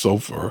on his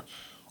sofa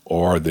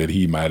or that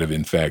he might have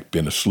in fact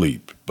been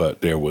asleep,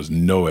 but there was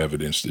no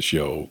evidence to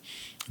show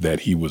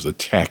that he was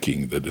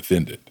attacking the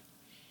defendant.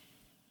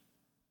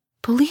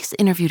 Police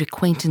interviewed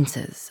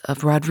acquaintances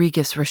of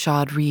Rodriguez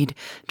Rashad Reed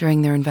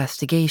during their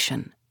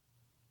investigation.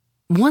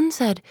 One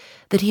said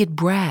that he had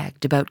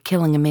bragged about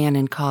killing a man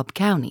in Cobb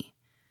County.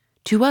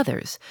 Two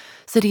others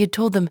said he had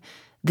told them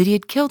that he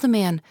had killed a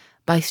man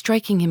by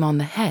striking him on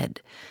the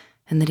head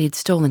and that he had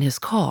stolen his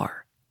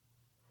car.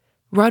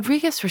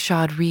 Rodriguez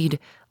Rashad Reed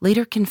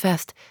later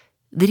confessed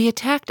that he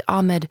attacked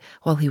Ahmed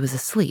while he was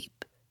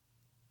asleep.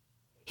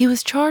 He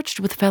was charged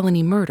with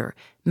felony murder,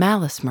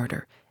 malice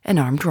murder, and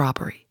armed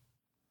robbery.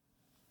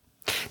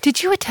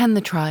 Did you attend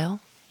the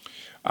trial?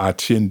 I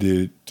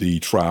attended the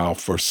trial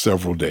for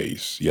several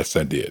days. Yes,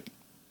 I did.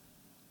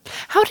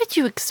 How did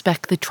you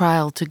expect the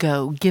trial to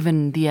go,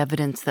 given the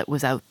evidence that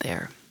was out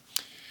there?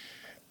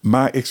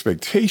 My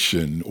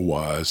expectation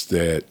was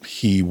that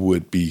he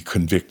would be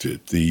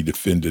convicted. The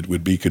defendant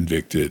would be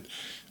convicted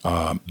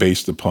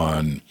based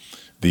upon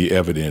the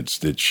evidence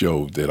that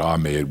showed that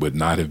Ahmed would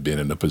not have been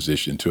in a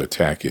position to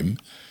attack him.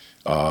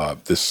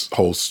 This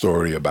whole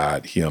story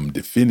about him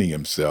defending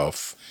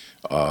himself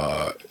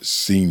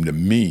seemed to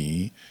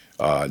me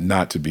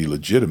not to be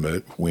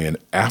legitimate when,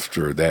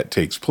 after that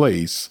takes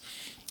place,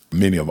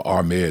 many of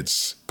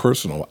Ahmed's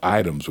personal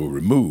items were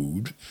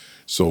removed.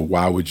 So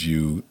why would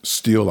you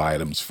steal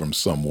items from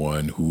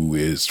someone who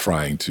is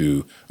trying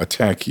to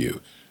attack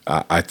you?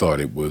 I thought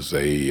it was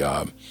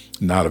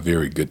not a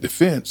very good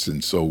defense,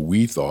 and so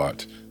we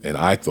thought, and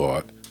I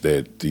thought,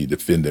 that the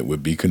defendant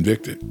would be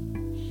convicted.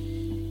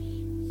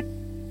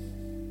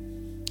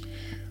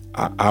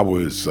 I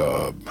was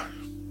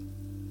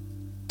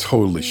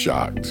totally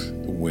shocked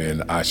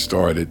when I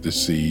started to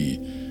see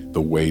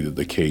the way that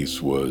the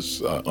case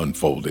was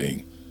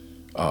unfolding.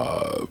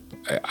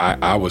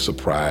 I was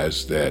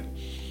surprised that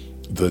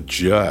the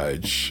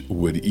judge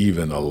would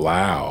even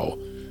allow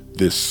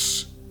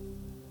this,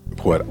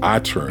 what I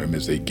term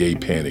as a gay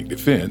panic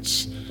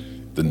defense,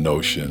 the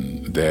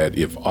notion that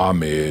if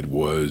Ahmed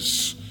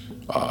was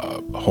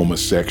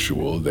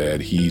homosexual,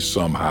 that he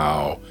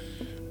somehow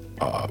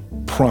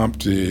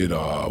prompted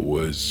or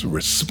was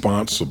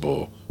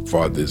responsible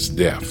for this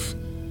death.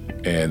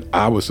 And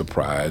I was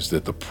surprised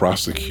that the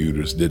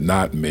prosecutors did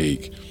not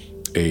make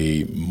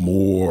a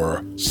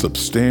more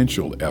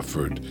substantial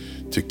effort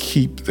to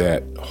keep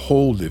that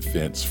whole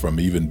defense from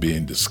even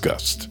being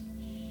discussed.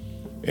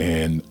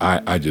 And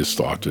I just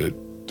thought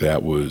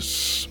that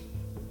was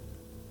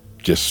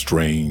just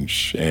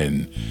strange,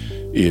 and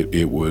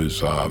it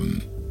was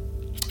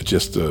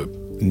just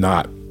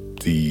not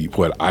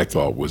what I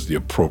thought was the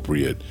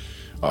appropriate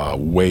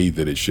way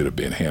that it should have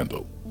been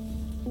handled.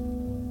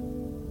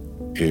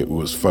 It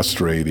was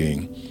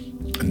frustrating,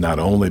 not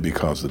only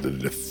because of the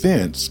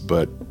defense,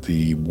 but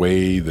the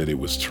way that it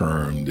was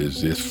termed,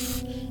 as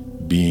if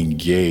being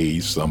gay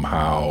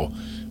somehow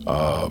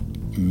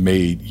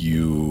made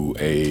you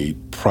a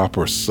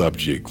proper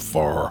subject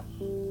for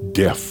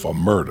death or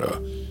murder,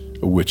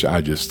 which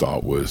I just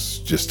thought was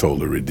just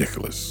totally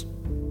ridiculous.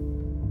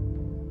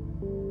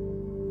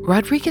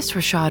 Rodriguez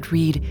Rashad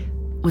Reed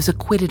was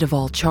acquitted of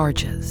all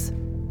charges.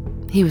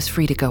 He was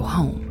free to go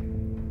home.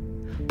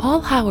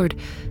 Paul Howard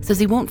says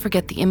he won't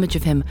forget the image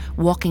of him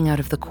walking out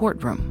of the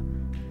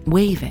courtroom,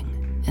 waving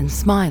and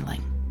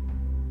smiling.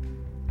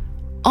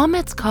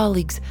 Ahmed's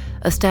colleagues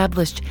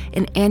established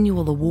an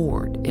annual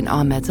award in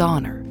Ahmed's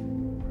honor.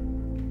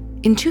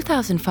 In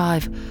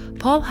 2005,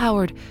 Paul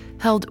Howard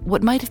held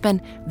what might have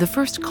been the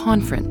first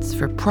conference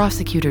for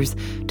prosecutors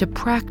to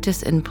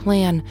practice and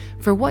plan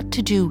for what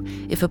to do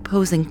if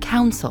opposing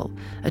counsel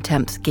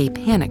attempts gay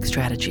panic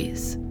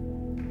strategies.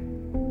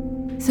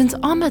 Since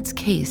Ahmed's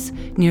case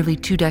nearly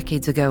 2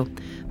 decades ago,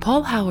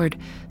 Paul Howard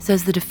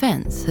says the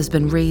defense has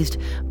been raised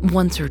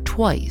once or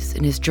twice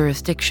in his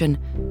jurisdiction,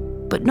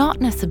 but not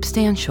in a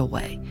substantial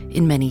way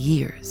in many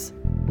years.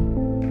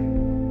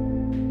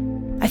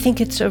 I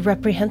think it's a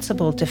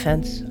reprehensible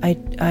defense.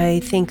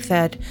 I think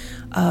that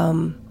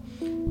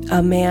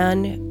a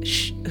man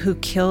who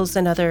kills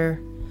another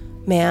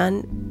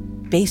man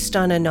based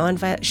on a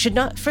nonviolent should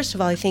not. First of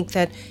all, I think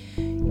that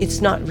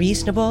it's not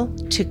reasonable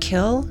to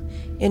kill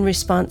in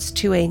response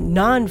to a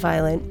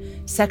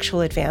nonviolent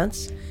sexual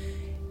advance,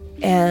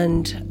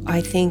 and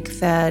I think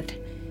that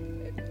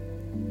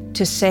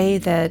to say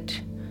that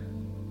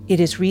it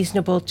is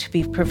reasonable to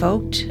be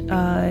provoked.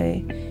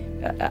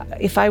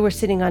 If I were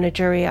sitting on a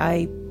jury,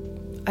 I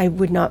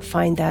would not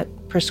find that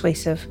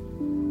persuasive.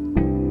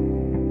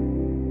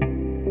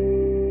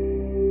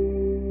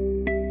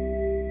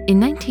 In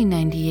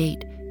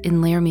 1998,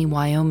 in Laramie,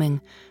 Wyoming,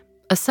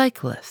 a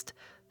cyclist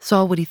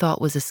saw what he thought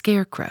was a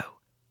scarecrow.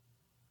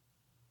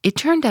 It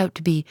turned out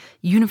to be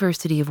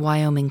University of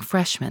Wyoming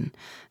freshman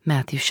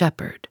Matthew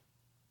Shepard,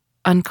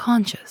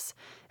 unconscious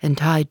and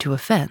tied to a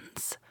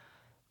fence,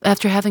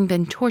 after having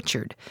been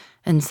tortured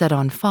and set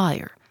on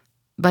fire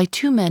by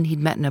 2 men he'd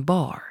met in a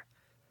bar.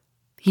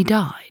 He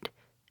died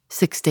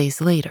 6 days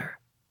later.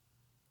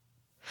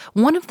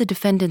 One of the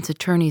defendant's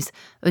attorneys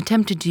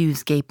attempted to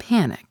use gay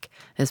panic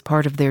as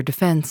part of their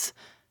defense,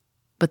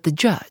 but the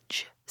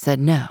judge said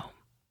no.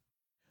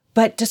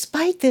 But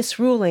despite this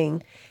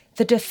ruling,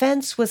 the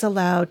defense was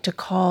allowed to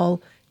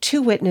call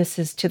 2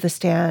 witnesses to the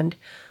stand.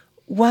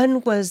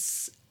 One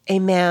was a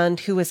man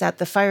who was at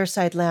the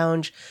Fireside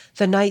Lounge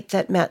the night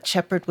that Matt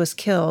Shepard was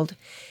killed,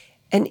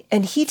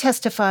 and he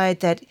testified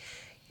that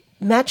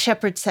Matt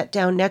Shepard sat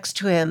down next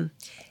to him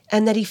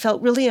and that he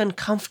felt really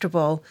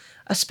uncomfortable,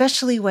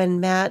 especially when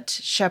Matt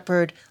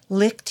Shepard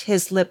licked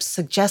his lips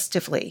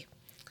suggestively.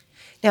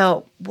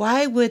 Now,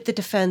 why would the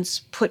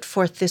defense put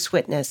forth this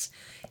witness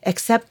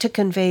except to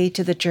convey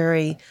to the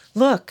jury,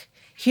 look,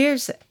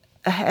 here's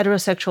a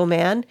heterosexual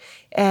man,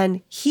 and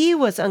he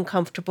was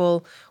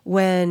uncomfortable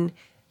when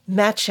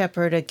Matt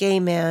Shepard, a gay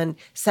man,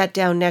 sat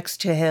down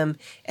next to him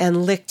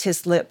and licked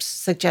his lips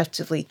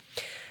suggestively.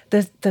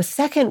 The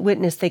second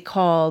witness they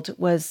called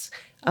was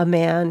a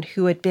man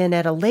who had been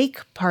at a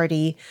lake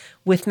party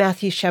with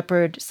Matthew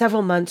Shepard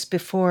several months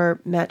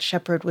before Matt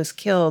Shepard was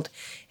killed.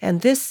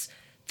 And this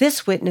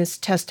witness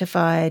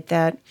testified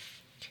that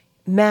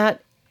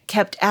Matt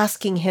kept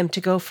asking him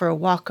to go for a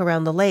walk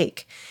around the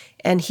lake.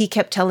 And he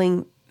kept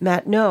telling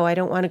Matt, no, I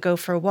don't want to go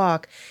for a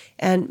walk.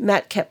 And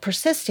Matt kept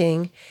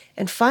persisting.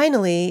 And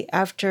finally,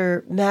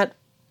 after Matt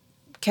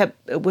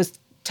was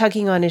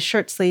tugging on his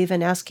shirt sleeve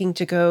and asking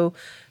to go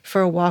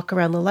for a walk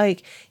around the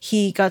lake,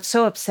 he got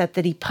so upset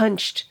that he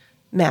punched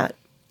Matt.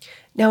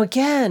 Now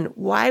again,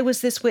 why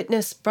was this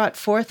witness brought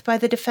forth by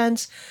the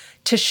defense?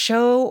 To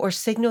show or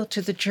signal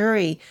to the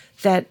jury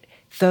that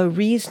the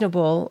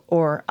reasonable,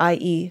 or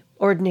i.e.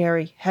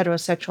 ordinary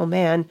heterosexual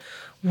man,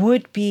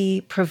 would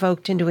be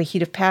provoked into a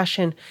heat of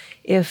passion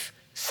if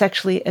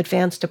sexually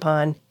advanced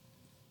upon.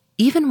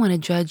 Even when a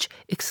judge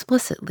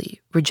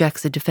explicitly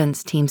rejects a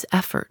defense team's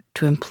effort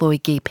to employ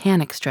gay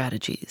panic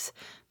strategies,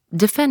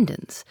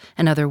 defendants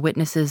and other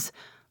witnesses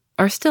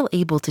are still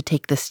able to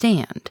take the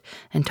stand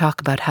and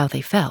talk about how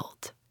they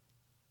felt.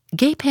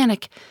 Gay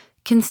panic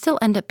can still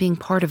end up being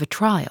part of a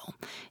trial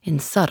in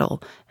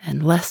subtle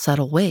and less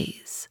subtle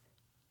ways.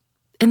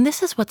 And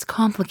this is what's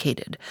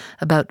complicated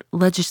about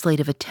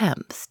legislative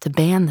attempts to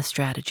ban the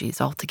strategies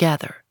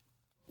altogether.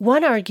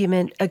 One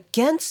argument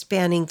against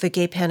banning the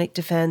gay panic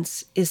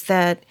defense is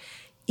that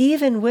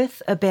even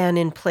with a ban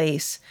in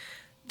place,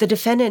 the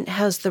defendant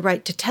has the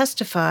right to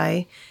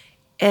testify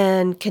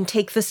and can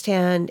take the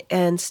stand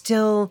and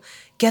still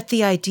get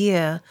the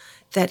idea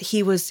that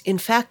he was in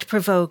fact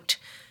provoked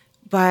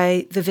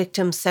by the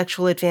victim's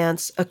sexual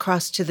advance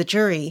across to the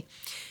jury.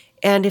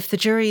 And if the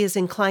jury is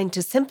inclined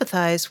to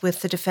sympathize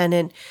with the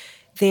defendant,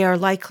 they are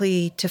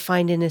likely to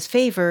find in his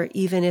favor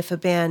even if a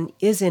ban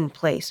is in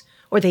place,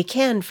 or they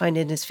can find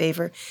in his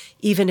favor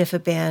even if a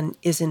ban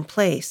is in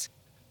place.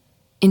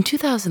 In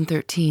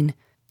 2013,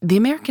 the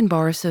American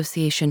Bar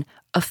Association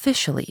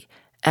officially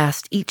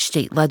asked each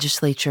state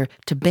legislature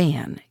to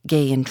ban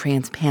gay and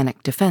trans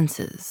panic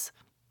defenses.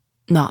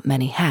 Not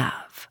many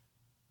have.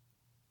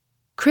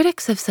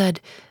 Critics have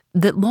said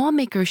that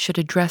lawmakers should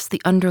address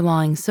the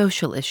underlying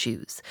social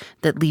issues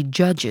that lead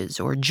judges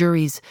or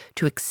juries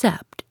to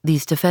accept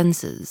these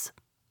defenses,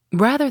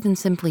 rather than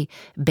simply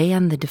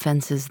ban the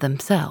defenses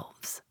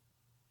themselves.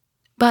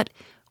 But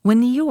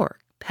when New York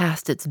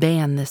passed its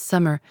ban this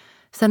summer,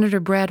 Senator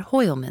Brad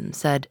Hoylman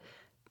said,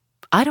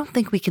 "I don't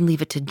think we can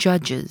leave it to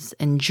judges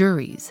and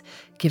juries,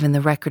 given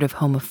the record of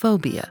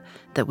homophobia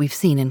that we've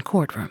seen in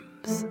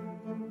courtrooms."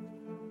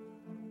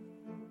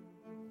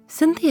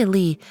 Cynthia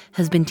Lee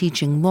has been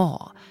teaching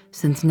law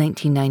since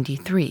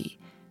 1993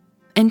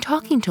 and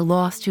talking to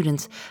law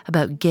students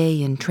about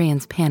gay and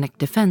trans panic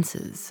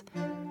defenses.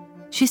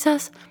 She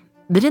says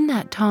that in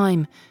that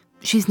time,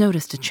 she's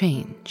noticed a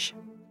change.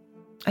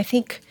 I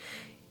think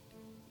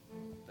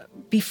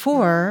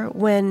before,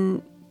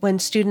 when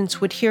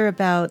students would hear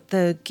about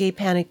the gay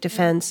panic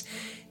defense,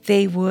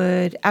 they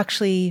would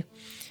actually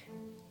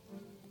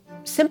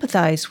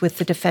sympathize with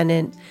the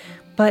defendant.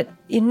 But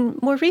in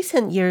more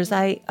recent years,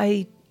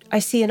 I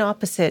see an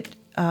opposite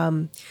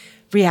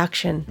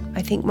reaction.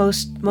 I think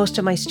most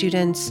of my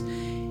students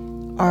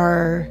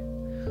are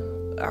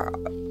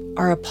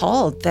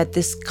appalled that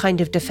this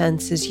kind of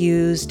defense is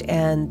used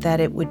and that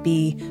it would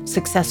be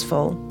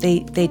successful.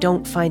 They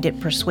don't find it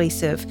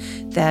persuasive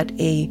that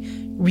a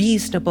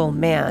reasonable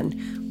man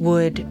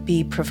would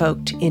be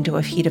provoked into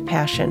a heat of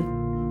passion.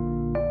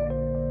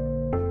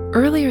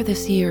 Earlier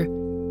this year,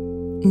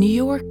 New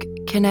York,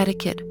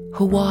 Connecticut,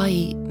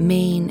 Hawaii,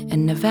 Maine,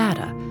 and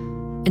Nevada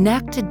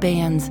enacted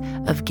bans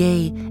of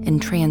gay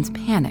and trans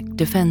panic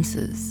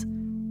defenses,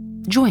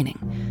 joining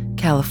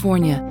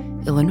California,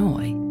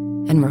 Illinois,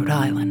 and Rhode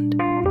Island.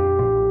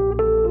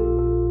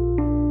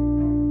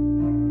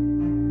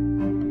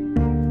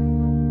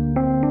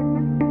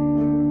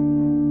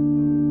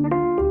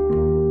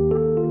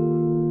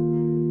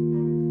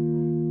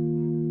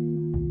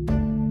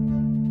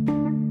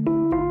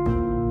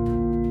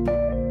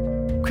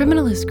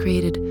 Criminal is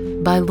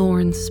created by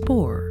Lauren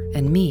Spohr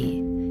and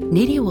me.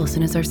 Nadia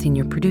Wilson is our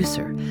senior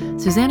producer.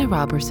 Susanna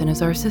Robertson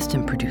is our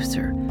assistant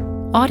producer.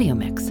 Audio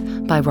mix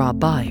by Rob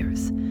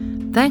Byers.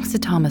 Thanks to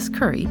Thomas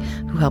Curry,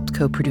 who helped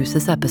co-produce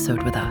this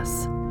episode with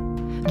us.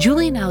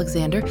 Julian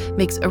Alexander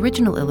makes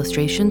original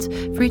illustrations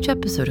for each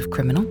episode of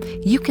Criminal.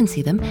 You can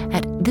see them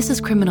at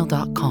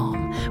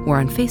thisiscriminal.com. We're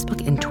on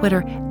Facebook and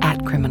Twitter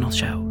at Criminal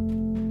Show.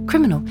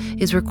 Criminal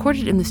is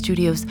recorded in the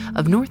studios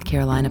of North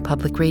Carolina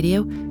Public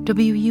Radio,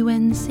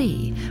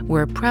 WUNC.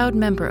 We're a proud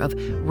member of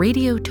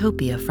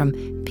Radiotopia from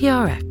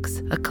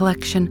PRX, a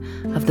collection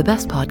of the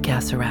best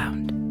podcasts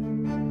around.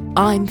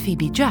 I'm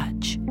Phoebe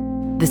Judge.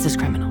 This is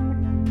Criminal.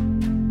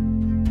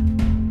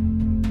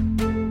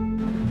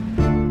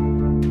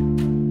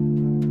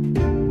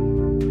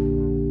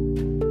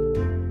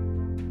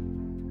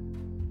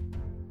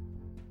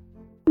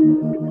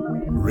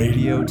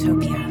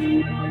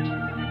 Radiotopia.